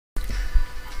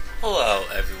Hello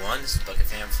everyone, this is Bucket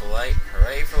Fan for Light.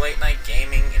 Hooray for late night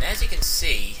gaming, and as you can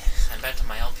see, I'm back to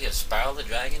my LP of Spyro the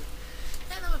Dragon,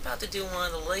 and I'm about to do one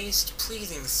of the least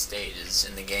pleasing stages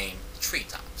in the game,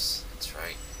 Treetops. That's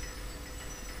right.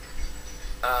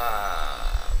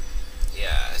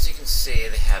 Yeah, as you can see,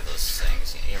 they have those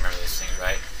things. You remember those things,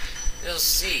 right?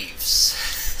 Those thieves.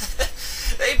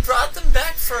 They brought them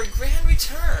back for a grand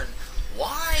return.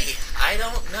 Why? I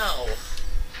don't know.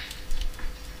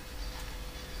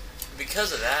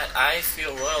 Because of that, I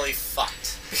feel royally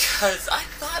fucked. Because I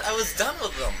thought I was done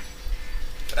with them.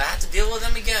 But I have to deal with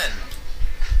them again.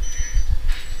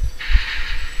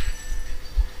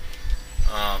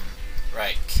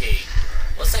 Right, key.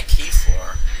 What's that key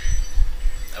for?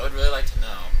 I would really like to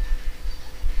know.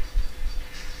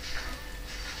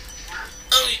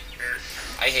 Oh,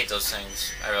 I hate those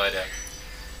things. I really do.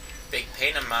 Big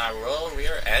pain in my royal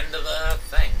rear end of a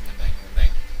thing.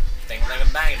 Thing like a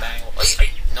bang bang.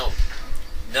 No.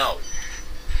 No.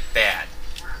 Bad.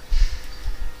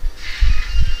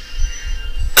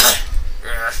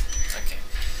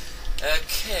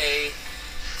 Okay.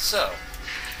 So,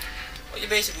 what you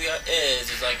basically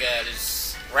is like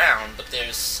there's ground, but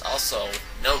there's also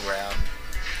no ground.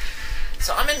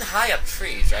 So I'm in high up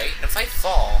trees, right? And if I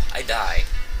fall, I die.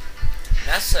 And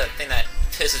that's the thing that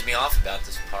pisses me off about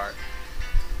this part.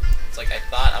 It's like I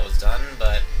thought I was done,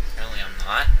 but apparently I'm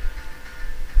not.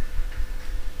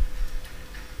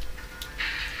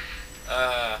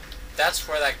 That's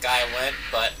where that guy went,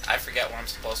 but I forget where I'm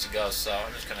supposed to go, so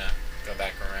I'm just gonna go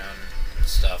back around and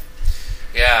stuff.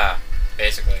 Yeah,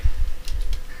 basically.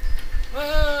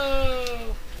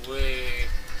 Whoa! Wait.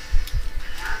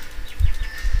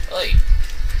 Wait.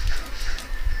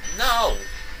 No!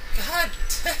 God!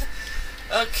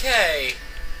 Okay.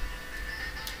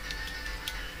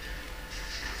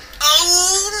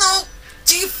 Oh, no!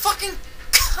 Do you fucking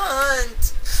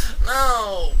cunt!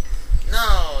 No!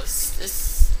 No, this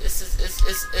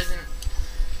isn't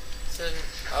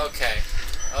okay.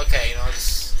 Okay, you know,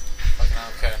 just fucking I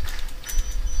don't care.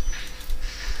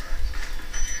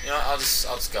 You know, I'll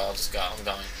just go. I'm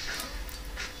going.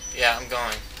 Yeah, I'm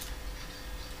going.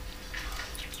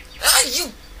 Ah,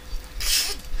 you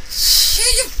shit,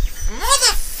 you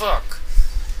motherfucker!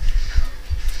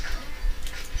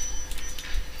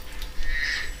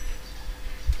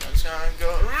 I'm just gonna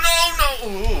go. No!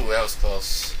 Ooh, that was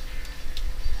close.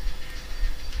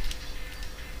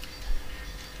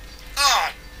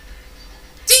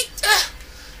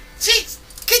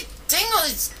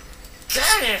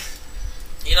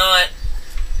 You know what?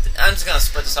 I'm just gonna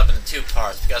split this up into two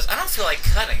parts because I don't feel like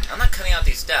cutting. I'm not cutting out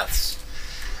these deaths.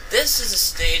 This is a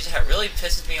stage that really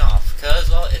pisses me off because,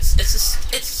 well, it's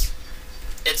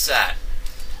that.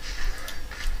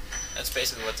 That's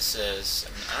basically what this is.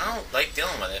 And I don't like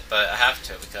dealing with it, but I have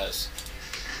to because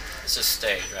it's a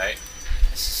stage, right?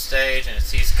 It's a stage, and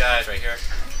it's these guys right here,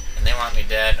 and they want me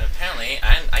dead. And apparently,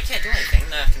 I can't do anything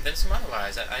to convince them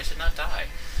otherwise. That I should not die.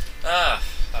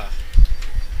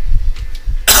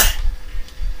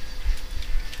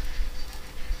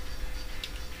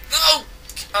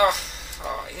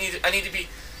 I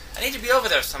need to be over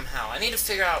there somehow. I need to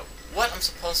figure out what I'm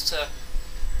supposed to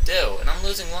do, and I'm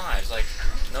losing lives like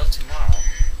no tomorrow.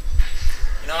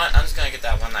 You know what? I'm just gonna get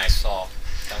that one that I saw.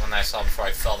 That one that I saw before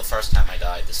I fell the first time I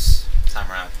died. This time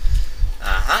around.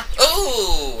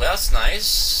 Ooh, that's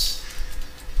nice.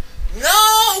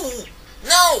 No!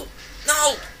 No!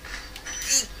 No!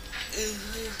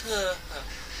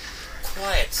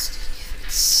 Quiet, Steve.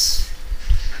 It's...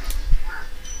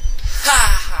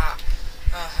 Ha ha!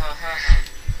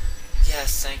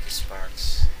 Yes, thank you,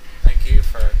 Sparks. Thank you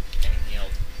for getting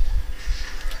healed.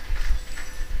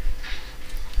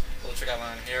 Little trick I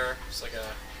learned here. It's like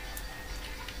a...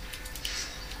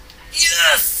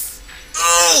 Yes!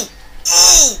 Ooh!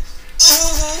 Ooh!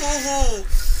 Ooh!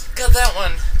 Got that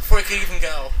one before I could even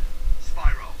go.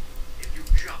 Spyro, if you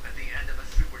jump at the end of a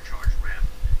supercharged ramp,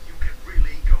 you can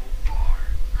really go far.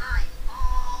 I'm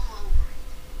all over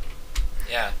it.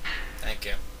 Yeah, thank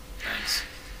you. Thanks.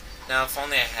 Now, if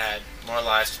only I had more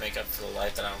lives to make up for the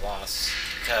life that I lost,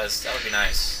 because that would be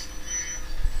nice.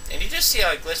 And you just see how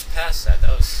I glitched past that.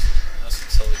 That was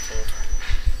totally cool.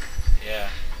 Yeah.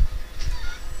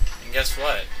 And guess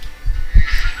what?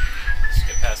 Just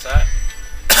get past that.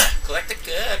 collect the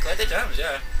gems,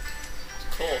 yeah.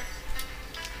 It's cool.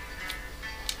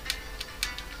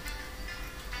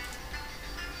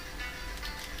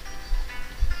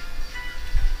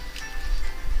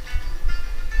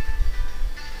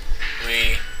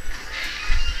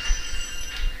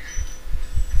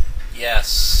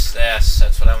 Yes,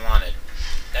 that's what I wanted.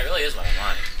 That really is what I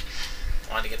wanted.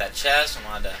 I wanted to get that chest, I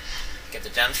wanted to get the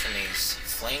gems from these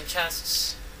flame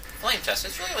chests. Flame chests.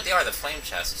 That's really what they are. The flame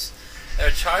chests. There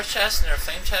are charge chests, and there are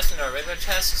flame chests, and there are regular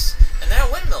chests, and there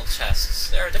are windmill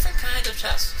chests. There are different kinds of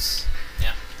chests.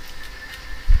 Yeah.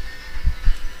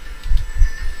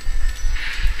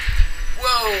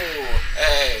 Whoa!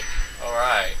 Hey!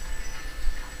 Alright.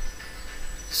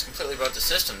 Just completely broke the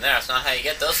system there. It's not how you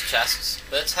get those chests,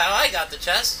 but it's how I got the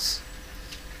chests.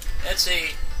 Let's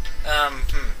see.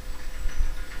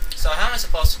 So how am I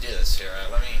supposed to do this here?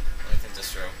 Let me think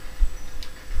this through.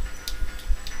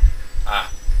 I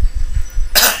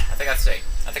think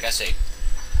I see.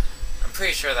 I'm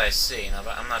pretty sure that I see,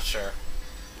 but I'm not sure.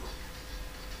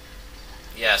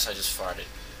 Yes, I just farted.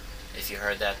 If you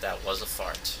heard that, that was a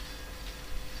fart.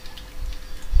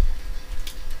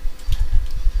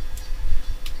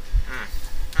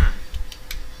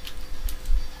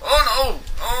 Oh no!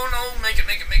 Oh no! Make it!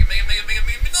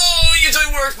 No!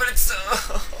 Usually works, but it's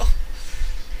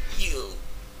you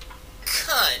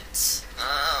cunt!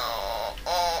 Oh.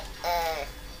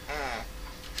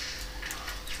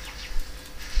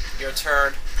 You're a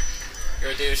turd.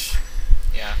 You're a douche.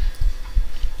 Yeah.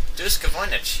 Douche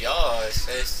Gewonnich. Yeah,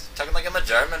 it's talking like I'm a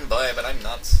German boy, but I'm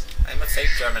not. I'm a fake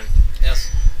German.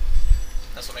 Yes.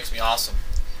 That's what makes me awesome.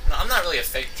 No, I'm not really a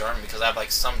fake German because I have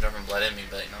like some German blood in me,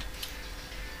 but you know.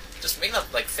 Just making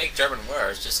up like fake German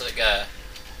words, just like I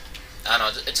don't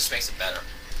know, it just makes it better.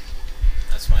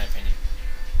 That's my opinion.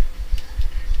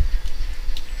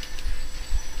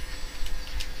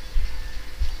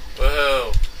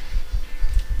 Woohoo!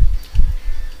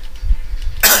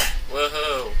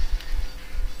 Woohoo!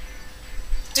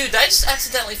 Dude, did I just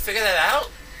accidentally figure that out?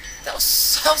 That was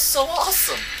so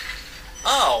awesome!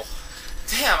 Oh,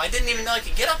 damn! I didn't even know I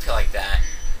could get up here like that.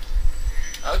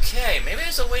 Okay, maybe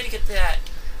there's a way to get that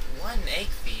one egg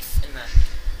thief in the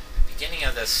beginning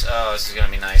of this. Oh, this is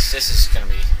gonna be nice. This is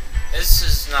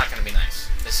not gonna be nice.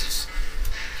 This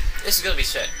is gonna be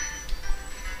shit.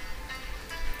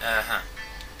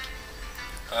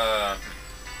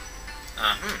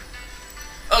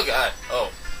 Oh god.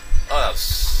 Oh,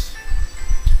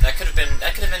 that could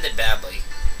have ended badly.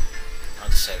 I'll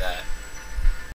just say that.